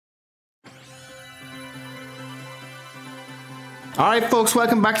Alright folks,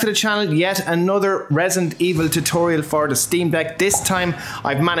 welcome back to the channel. Yet another Resident Evil tutorial for the Steam Deck. This time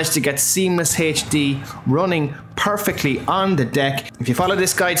I've managed to get Seamless HD running perfectly on the deck. If you follow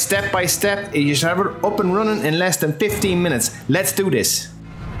this guide step by step, you should have it up and running in less than 15 minutes. Let's do this.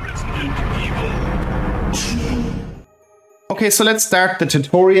 Okay, so let's start the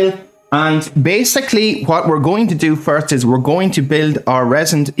tutorial. And basically what we're going to do first is we're going to build our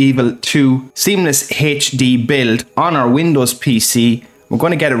Resident Evil 2 Seamless HD build on our Windows PC. We're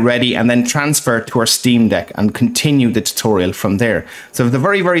going to get it ready and then transfer it to our Steam Deck and continue the tutorial from there. So the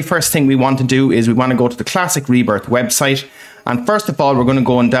very first thing we want to do is we want to go to the Classic Rebirth website. And first of all, we're going to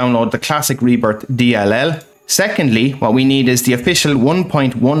go and download the Classic Rebirth DLL. Secondly, what we need is the official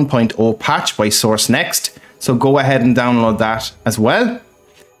 1.1.0 patch by Sourcenext. So go ahead and download that as well.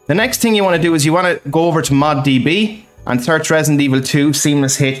 The next thing you want to do is you want to go over to ModDB and search Resident Evil 2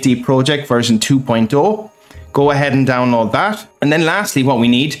 Seamless HD Project version 2.0. Go ahead and download that. And then lastly, what we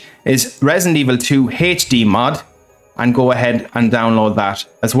need is Resident Evil 2 HD mod, and go ahead and download that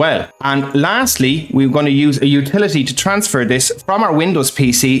as well. And lastly, we're going to use a utility to transfer this from our Windows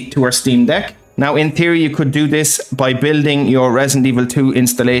PC to our Steam Deck. Now, in theory, you could do this by building your Resident Evil 2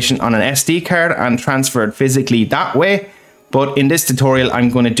 installation on an SD card and transfer it physically that way. But in this tutorial, I'm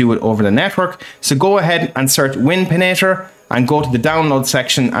going to do it over the network. So go ahead and search Winpinator and go to the download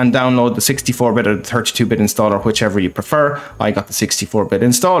section and download the 64-bit or the 32-bit installer, whichever you prefer. I got the 64-bit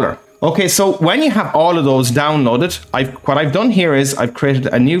installer. Okay, so when you have all of those downloaded, what I've done here is I've created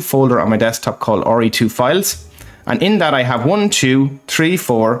a new folder on my desktop called RE2 files. And in that I have 1, 2, 3,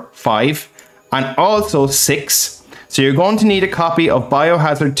 4, 5, and also 6. So you're going to need a copy of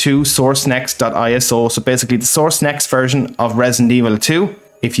Biohazard 2 Sourcenext.iso. So basically the Sourcenext version of Resident Evil 2.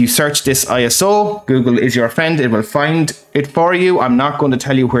 If you search this ISO, Google is your friend, it will find it for you. I'm not going to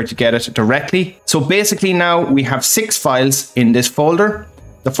tell you where to get it directly. So basically now we have 6 files in this folder.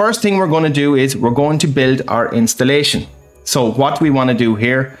 The first thing we're going to do is we're going to build our installation. So what do we want to do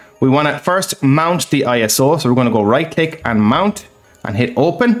here? We want to first mount the ISO. So we're going to go right click and mount and hit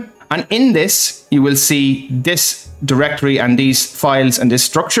open. And in this, you will see this directory and these files and this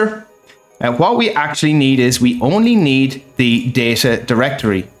structure. What we actually need is we only need the data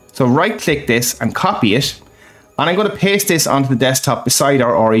directory. So right click this and copy it. And I'm going to paste this onto the desktop beside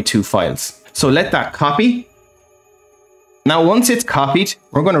our RE2 files. So let that copy. Now, once it's copied,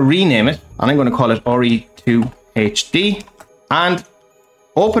 we're going to rename it and I'm going to call it RE2 HD and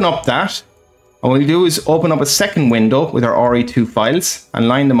open up that. And what we do is open up a second window with our RE2 files and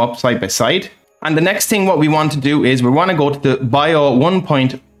line them up side by side. And the next thing what we want to do is we want to go to the Bio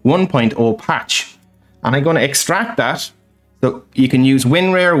 1.1.0 patch. And I'm going to extract that. So you can use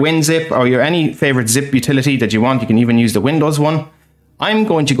WinRAR, WinZip, or your any favorite zip utility that you want. You can even use the Windows one. I'm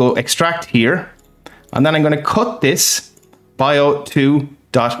going to go extract here. And then I'm going to cut this Bio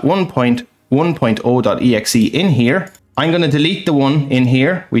 2.1.1.0.exe in here. I'm going to delete the one in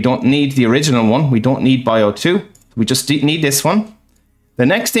here. We don't need the original one. We don't need Bio 2. We just need this one. The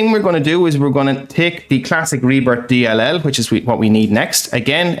next thing we're going to do is we're going to take the Classic Rebirth DLL, which is what we need next.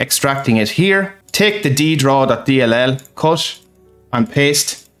 Again, extracting it here. Take the ddraw.dll, cut and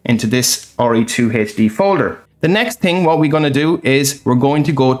paste into this RE2 HD folder. The next thing what we're going to do is we're going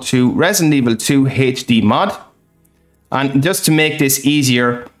to go to Resident Evil 2 HD mod. And just to make this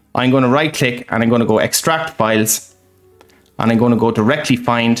easier, I'm going to right click and I'm going to go extract files. And I'm going to go directly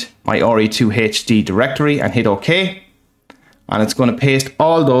find my RE2 HD directory and hit OK. And it's going to paste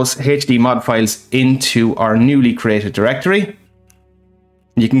all those HD mod files into our newly created directory.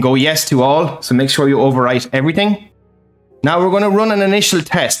 You can go yes to all, so make sure you overwrite everything. Now we're going to run an initial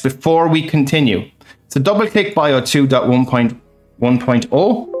test before we continue. So double click Bio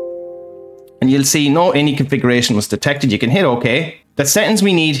 2.1.1.0 and you'll see no any configuration was detected. You can hit OK. The settings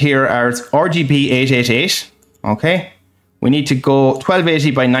we need here are RGB 888. Okay. We need to go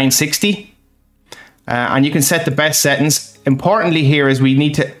 1280 by 960 and you can set the best settings. Importantly here is we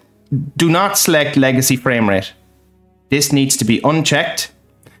need to do not select legacy frame rate. This needs to be unchecked.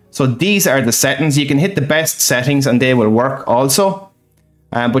 So these are the settings. You can hit the best settings and they will work also.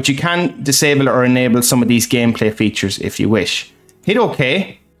 But you can disable or enable some of these gameplay features if you wish. Hit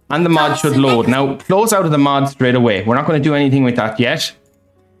OK and the mod should load. Now close out of the mod straight away. We're not going to do anything with that yet.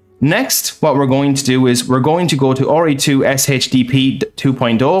 Next, what we're going to do is we're going to go to RE2 SHDP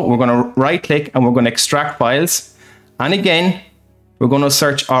 2.0. We're going to right click and we're going to extract files. And again, we're going to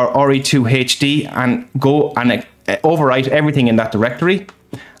search our RE2 HD and go and overwrite everything in that directory.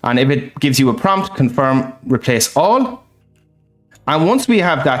 And if it gives you a prompt, confirm, replace all. And once we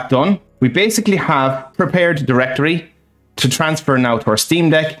have that done, we basically have prepared directory to transfer now to our Steam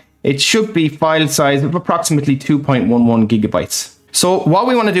Deck. it should be file size of approximately 2.11 gigabytes. So what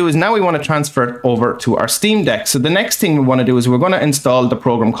we want to do is now we want to transfer it over to our Steam Deck. So the next thing we want to do is we're going to install the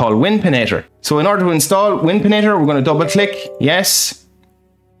program called Winpinator. So in order to install Winpinator, we're going to double click, yes,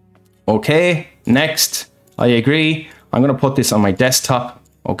 okay, next, I agree. I'm going to put this on my desktop,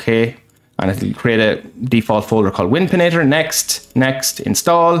 okay, and it'll create a default folder called Winpinator, next, next,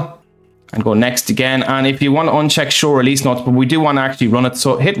 install, and go next again. And if you want to uncheck show release notes, but we do want to actually run it,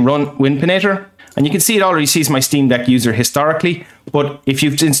 so hit run Winpinator. And you can see it already sees my Steam Deck user historically. But if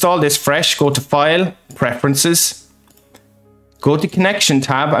you've installed this fresh, go to File, Preferences, go to Connection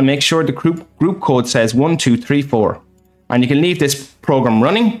tab and make sure the group code says 1234. And you can leave this program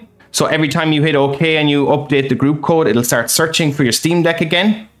running. So every time you hit OK and you update the group code, it'll start searching for your Steam Deck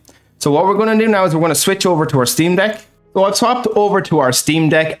again. So what we're going to do now is we're going to switch over to our Steam Deck. So I've swapped over to our Steam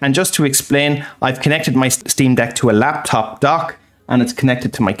Deck, and just to explain, I've connected my Steam Deck to a laptop dock, and it's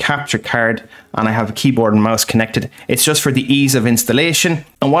connected to my capture card, and I have a keyboard and mouse connected. It's just for the ease of installation.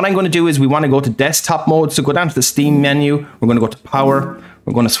 And what I'm going to do is we want to go to desktop mode. So go down to the Steam menu. We're going to go to power.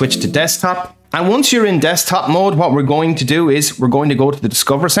 We're going to switch to desktop. And once you're in desktop mode, what we're going to do is we're going to go to the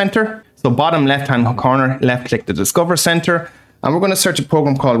Discover Center. So bottom left-hand corner, left click the Discover Center. And we're going to search a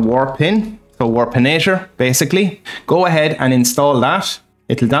program called Warpin. So Warpinator, basically. Go ahead and install that.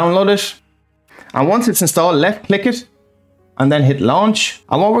 It'll download it. And once it's installed, left click it, and then hit launch.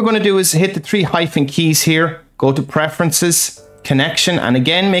 And what we're going to do is hit the 3 hyphen keys here, go to preferences, connection, and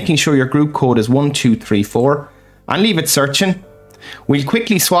again making sure your group code is 1234, and leave it searching. We'll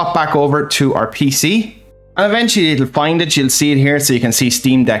quickly swap back over to our PC, and eventually it'll find it. You'll see it here, so you can see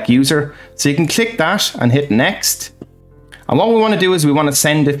Steam Deck user. So you can click that and hit next. And what we want to do is we want to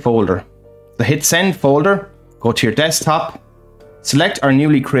send a folder. So hit send folder, go to your desktop, select our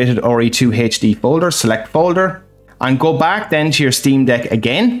newly created RE2 HD folder, select folder, and go back then to your Steam Deck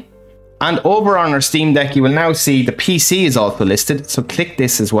again. And over on our Steam Deck, you will now see the PC is also listed. So click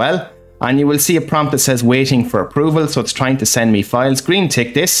this as well. And you will see a prompt that says waiting for approval. So it's trying to send me files. Green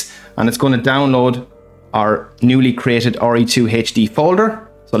tick this, and it's going to download our newly created RE2 HD folder.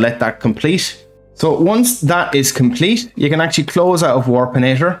 So let that complete. So once that is complete, you can actually close out of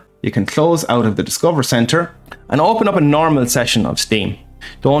Warpinator. You can close out of the Discover Center and open up a normal session of Steam.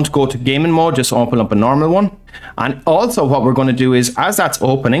 Don't go to gaming mode, just open up a normal one. And also what we're going to do is, as that's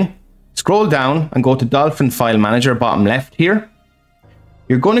opening, scroll down and go to Dolphin File Manager, bottom left here.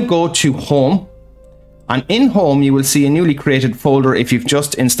 You're going to go to Home, and in Home you will see a newly created folder if you've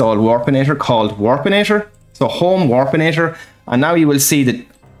just installed Warpinator called Warpinator. So Home Warpinator, and now you will see the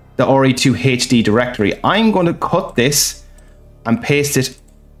RE2 HD directory. I'm going to cut this and paste it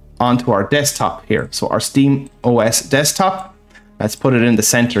onto our desktop here. So our SteamOS desktop. Let's put it in the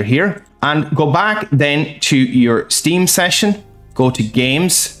center here, and go back then to your Steam session, go to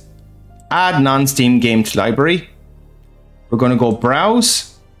Games, add non-Steam game to library. We're going to go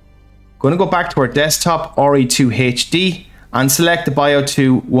Browse, going to go back to our desktop RE2 HD and select the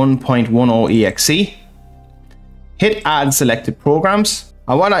Bio2 1.10 exe. Hit Add Selected Programs.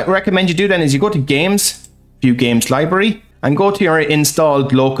 And what I recommend you do then is you go to Games, View Games Library, and go to your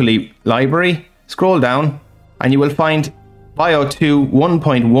installed locally library, scroll down, and you will find Bio2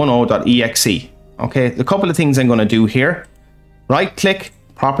 1.10.exe. Okay, a couple of things I'm going to do here. Right click,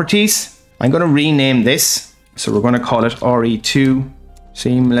 Properties. I'm going to rename this. So we're going to call it RE2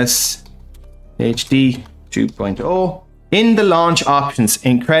 Seamless HD 2.0. In the launch options,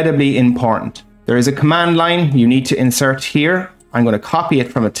 incredibly important, there is a command line you need to insert here. I'm going to copy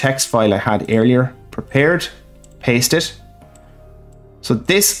it from a text file I had earlier prepared, paste it. So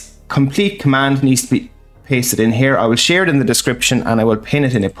this complete command needs to be pasted in here. I will share it in the description and I will pin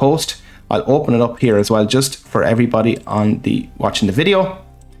it in a post. I'll open it up here as well, just for everybody on watching the video.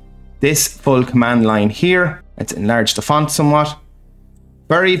 This full command line here, let's enlarge the font somewhat.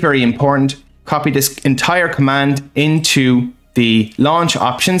 Very, very important. Copy this entire command into the launch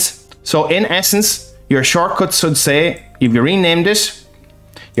options. So in essence, your shortcut should say, if you renamed it,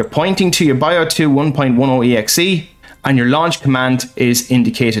 you're pointing to your Bio2 1.10 exe, and your launch command is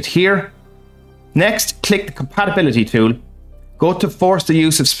indicated here. Next, click the compatibility tool. Go to force the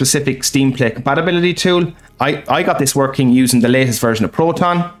use of specific Steam Play compatibility tool. I got this working using the latest version of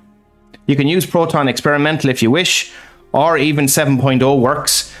Proton. You can use Proton Experimental if you wish, or even 7.0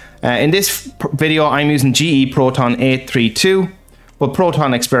 works. In this video, I'm using GE Proton 832, but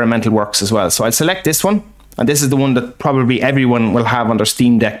Proton Experimental works as well. So I'll select this one, and this is the one that probably everyone will have on their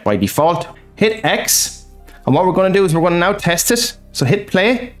Steam Deck by default. Hit X, and what we're going to do is we're going to now test it. So hit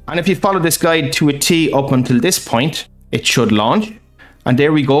play, and if you follow this guide to a T up until this point, it should launch. And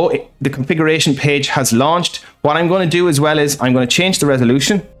there we go, the configuration page has launched. What I'm going to do as well is I'm going to change the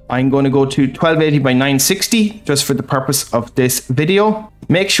resolution. I'm going to go to 1280 by 960 just for the purpose of this video.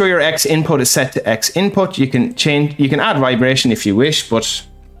 Make sure your X input is set to X input. You can add vibration if you wish, but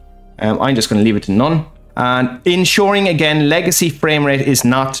I'm just going to leave it to none. And ensuring again, legacy frame rate is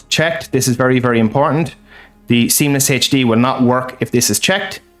not checked. This is very, very important. The Seamless HD will not work if this is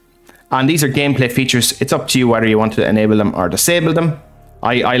checked. And these are gameplay features. It's up to you whether you want to enable them or disable them.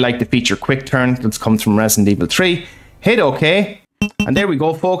 I like the feature Quick Turn that comes from Resident Evil 3. Hit OK. And there we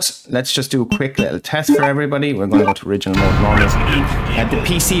go, folks. Let's just do a quick little test for everybody. We're going to go to original mode, normal. The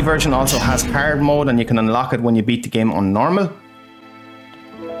PC version also has hard mode, and you can unlock it when you beat the game on normal.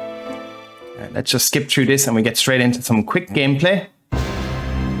 Let's just skip through this and we get straight into some quick gameplay. And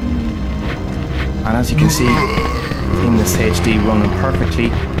as you can see, Seamless HD running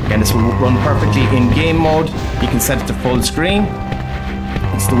perfectly. Again, this will run perfectly in game mode. You can set it to full screen.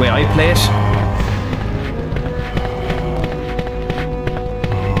 That's the way I play it.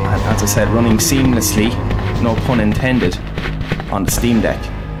 And as I said, running seamlessly, no pun intended, on the Steam Deck.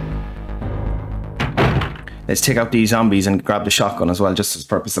 Let's take out these zombies and grab the shotgun as well, just as the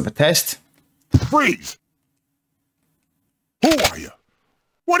purpose of a test. Freeze! Who are you?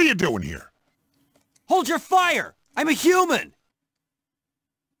 What are you doing here? Hold your fire! I'm a human!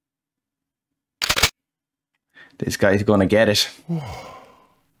 This guy's gonna get it.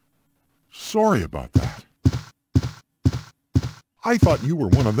 Sorry about that. I thought you were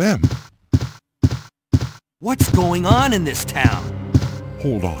one of them. What's going on in this town?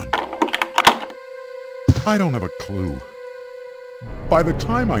 Hold on. I don't have a clue. By the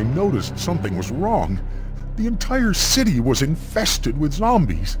time I noticed something was wrong, the entire city was infested with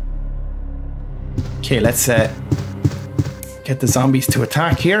zombies. Okay, let's get the zombies to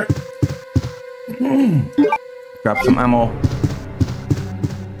attack here. Grab some ammo.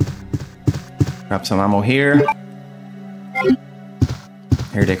 Grab some ammo here.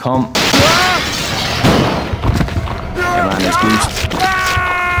 Here they come. Yeah, man, it's boost.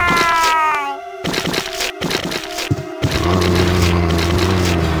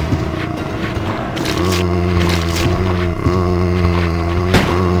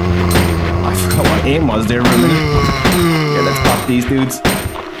 Aim was there, really. Yeah, let's pop these dudes.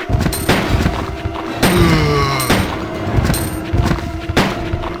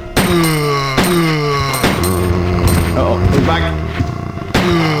 Uh-oh, we're back.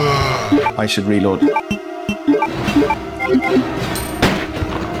 I should reload.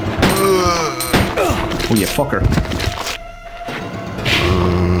 Oh, you fucker.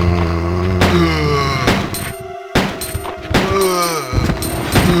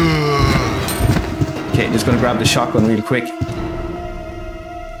 Okay, just gonna grab the shotgun real quick.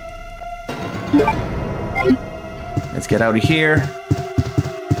 Let's get out of here.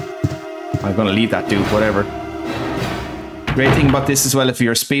 I'm gonna leave that dude, whatever. Great thing about this as well, if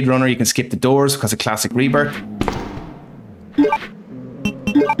you're a speedrunner, you can skip the doors because of classic Rebirth.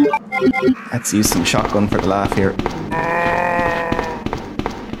 Let's use some shotgun for the laugh here.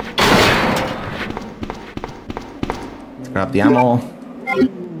 Let's grab the ammo.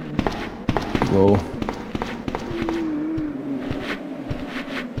 Whoa.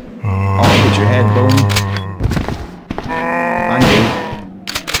 Oh, hit your head, boom.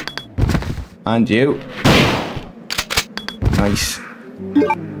 And you. Nice.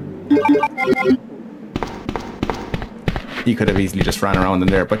 You could have easily just ran around in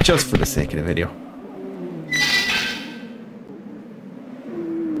there, but just for the sake of the video.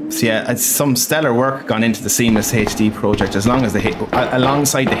 So yeah, it's some stellar work gone into the Seamless HD project,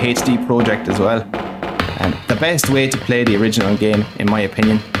 alongside the HD project as well. And the best way to play the original game, in my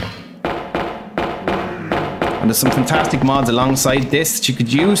opinion. And there's some fantastic mods alongside this that you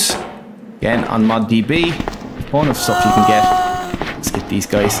could use. Again, on ModDB. A ton of stuff you can get. Let's get these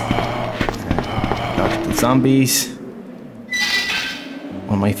guys. Dodge the zombies.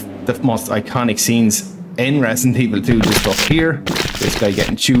 One of the most iconic scenes in Resident Evil 2, just up here. This guy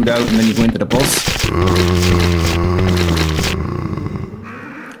getting chewed out, and then you go into the bus.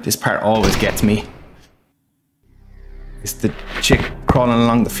 This part always gets me. It's the chick crawling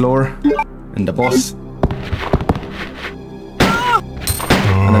along the floor in the bus.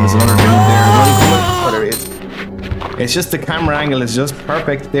 And then there's another dude there. Oh, there he is. It's just the camera angle is just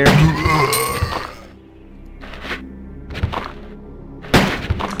perfect there.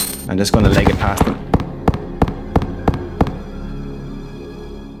 I'm just going to leg it past him.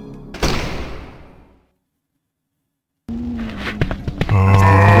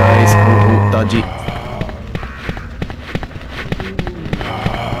 Guys, oh, dodgy.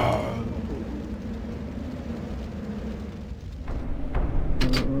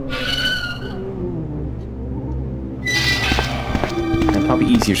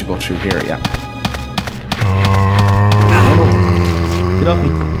 easier to go through here, yeah. Get off me.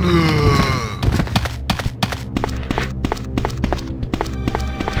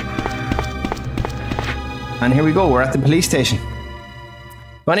 And here we go, we're at the police station.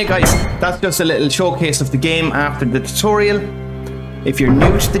 Well, anyway guys, that's just a little showcase of the game after the tutorial. If you're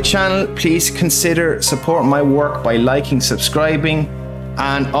new to the channel, please consider supporting my work by liking, subscribing,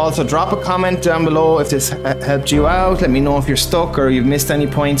 and also drop a comment down below if this helped you out. Let me know if you're stuck or you've missed any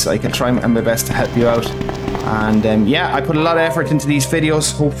points. I can try my best to help you out. And yeah, I put a lot of effort into these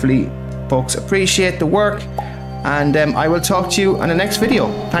videos. Hopefully folks appreciate the work, and I will talk to you on the next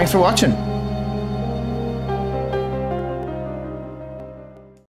video. Thanks for watching.